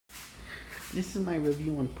This is my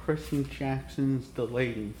review on Percy Jackson's The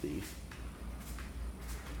Lady Thief.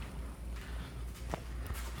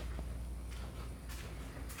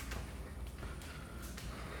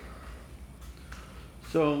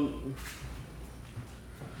 So,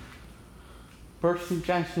 Percy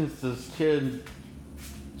Jackson is this kid,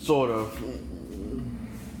 sort of,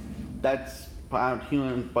 that's part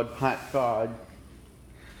human but part God.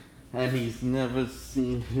 And he's never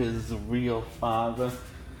seen his real father.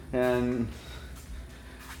 And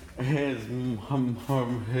his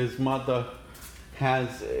mother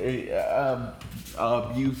has a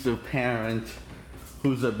abusive parent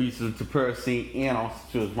who's abusive to Percy and also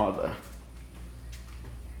to his mother.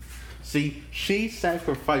 See, she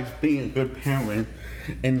sacrificed being a good parent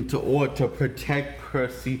in order to protect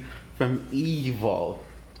Percy from evil.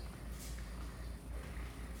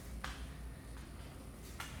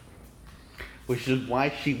 Which is why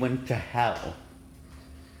she went to hell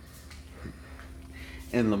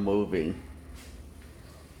in the movie.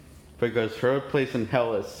 Because her place in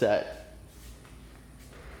hell is set.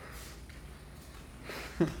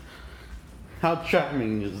 How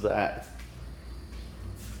charming is that?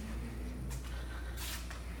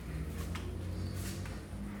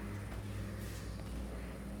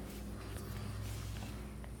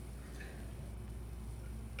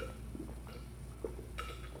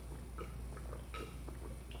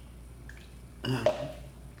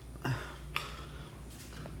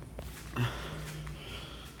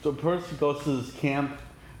 So Percy goes to this camp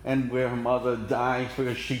and where her mother dies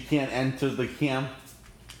because she can't enter the camp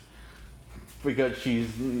because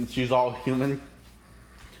she's all human.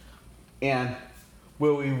 And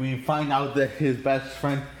where we find out that his best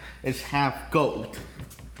friend is half goat.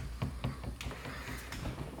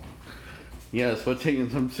 Yes, we're taking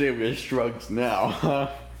some serious drugs now.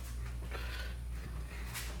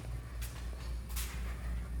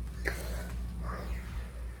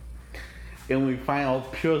 And we find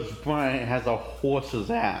out Pierce Bryant has a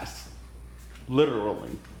horse's ass.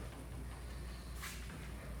 Literally.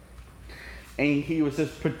 And he was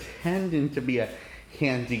just pretending to be a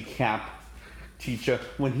handicap teacher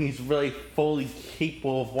when he's really fully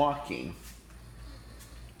capable of walking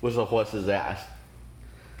with a horse's ass.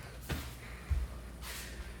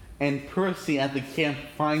 And Percy at the camp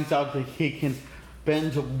finds out that he can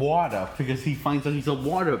bend water because he finds out he's a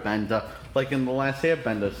water bender, like in the Last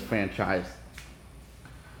Airbenders franchise.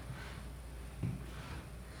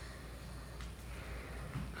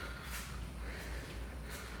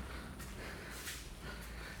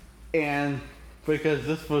 And because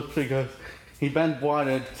he bent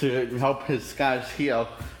water to help his scars heal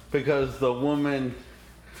because the woman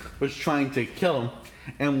was trying to kill him,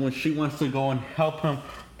 and when she wants to go and help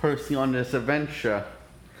Percy on this adventure.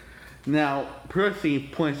 Now, Percy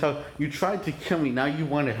points out, you tried to kill me, now you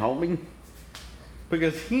want to help me?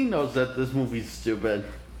 Because he knows that this movie's stupid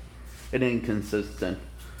and inconsistent,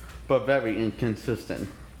 but very inconsistent.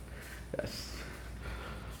 Yes.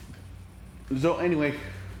 So anyway,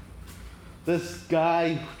 this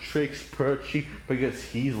guy tricks Percy because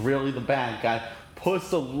he's really the bad guy,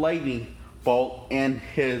 puts a lightning bolt in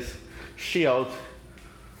his shield,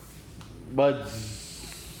 but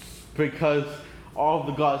because all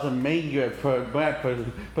the gods are angry at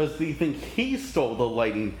Percy, but they think he stole the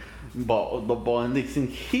lightning bolt, and they think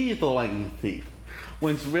he's the lightning thief.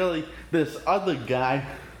 When it's really this other guy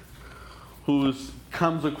who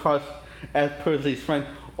comes across as Percy's friend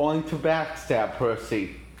only to backstab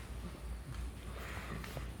Percy.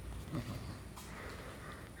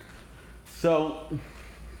 So,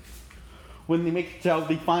 when they make it out,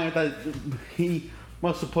 they find out that he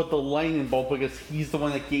must have put the lightning bolt because he's the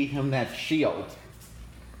one that gave him that shield.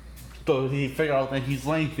 So he figured out that he's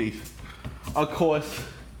lightning thief. Of course,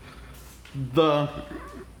 the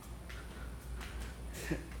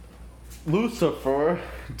Lucifer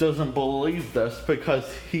doesn't believe this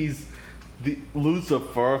because he's the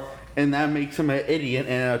Lucifer, and that makes him an idiot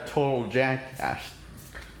and a total jackass.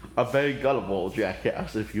 A very gullible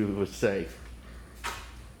jackass, if you would say.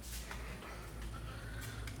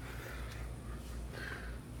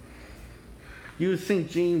 You would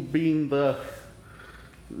think Gene, being the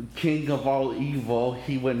king of all evil,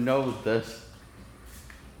 he would know this.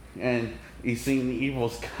 And he's seen the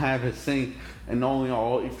evil's kind of his thing, and only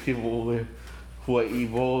all people who are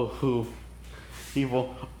evil,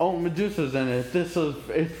 Oh, Medusa's in it.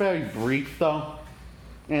 It's very brief though,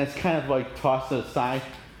 and it's kind of like tossed aside.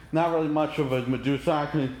 Not really much of a Medusa.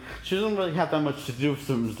 I mean, she doesn't really have that much to do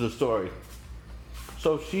with the story.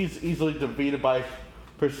 So she's easily defeated by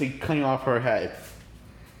Percy cutting off her head.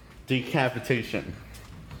 Decapitation.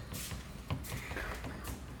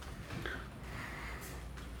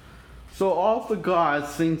 So all the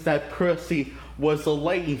gods think that Percy was a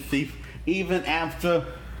lightning thief even after,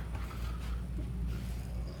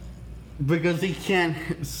 because he can't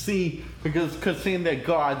see, because seeing they're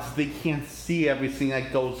gods, they can't see everything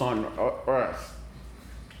that goes on Earth.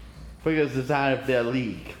 Because it's out of their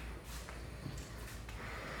league.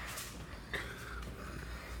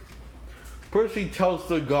 Percy tells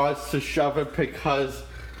the gods to shove it because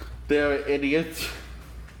they're idiots.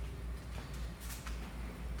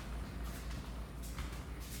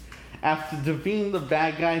 After defeating the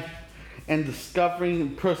bad guy and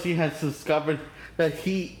Percy has discovered that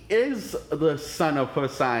he is the son of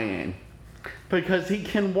Poseidon because he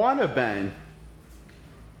can waterbend.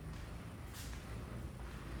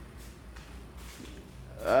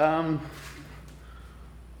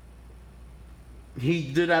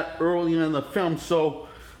 He did that earlier in the film,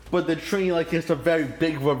 but the tree, like, it's a very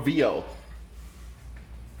big reveal.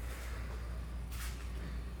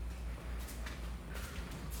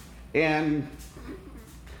 And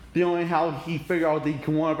the only how he figured out that he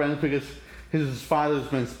can waterbend is because his father's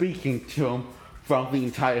been speaking to him throughout the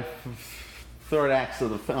entire third act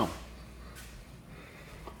of the film.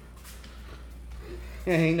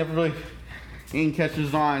 And he never really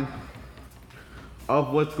catches on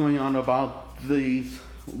of what's going on about these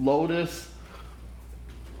lotus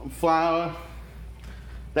flower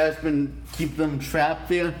that's been keep them trapped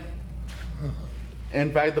there.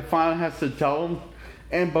 In fact, the father has to tell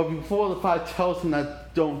him. But before the father tells him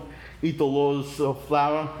that don't eat the lotus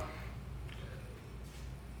flower,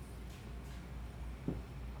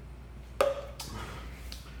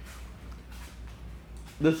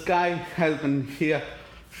 this guy has been here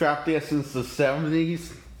trapped there since the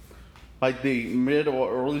 70s, like the mid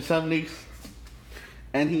or early 70s.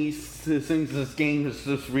 And he thinks this game is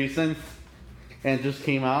just recent and it just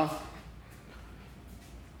came out.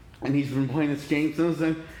 And he's been playing this game since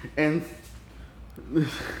then. And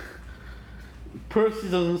Percy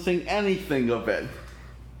doesn't think anything of it.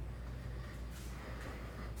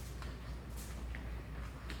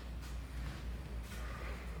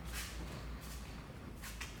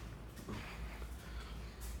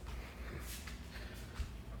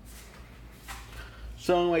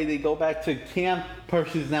 So anyway, they go back to camp.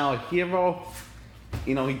 Percy's now a hero.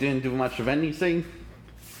 He didn't do much of anything.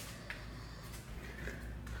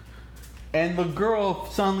 And the girl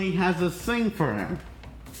suddenly has a thing for him.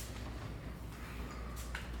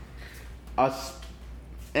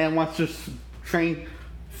 And wants to train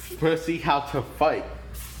Percy how to fight.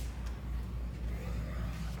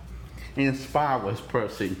 And spar with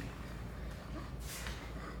Percy.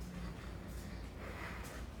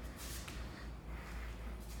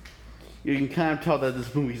 You can kind of tell that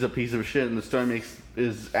this movie's a piece of shit and the story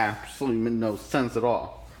is absolutely no sense at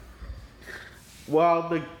all. While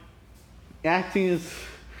the acting is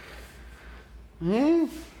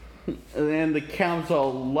and the characters are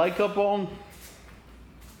likable,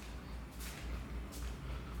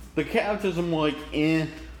 the characters are more like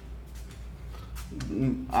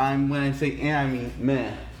when I say I mean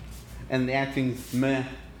meh, and the acting's meh,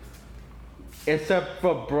 except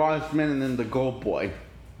for Brosnan and then the Gold Boy.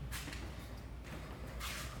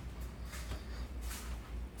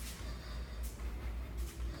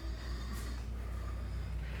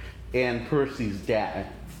 And Percy's dad.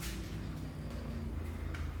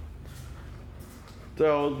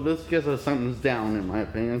 So this gets us thumbs down, in my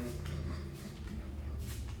opinion.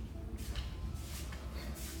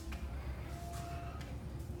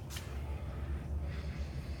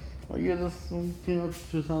 I'll give this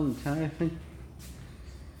 2010, I think.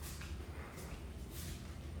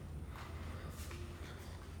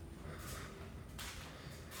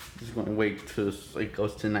 Just going to wait till it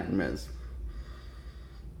goes to 9 minutes.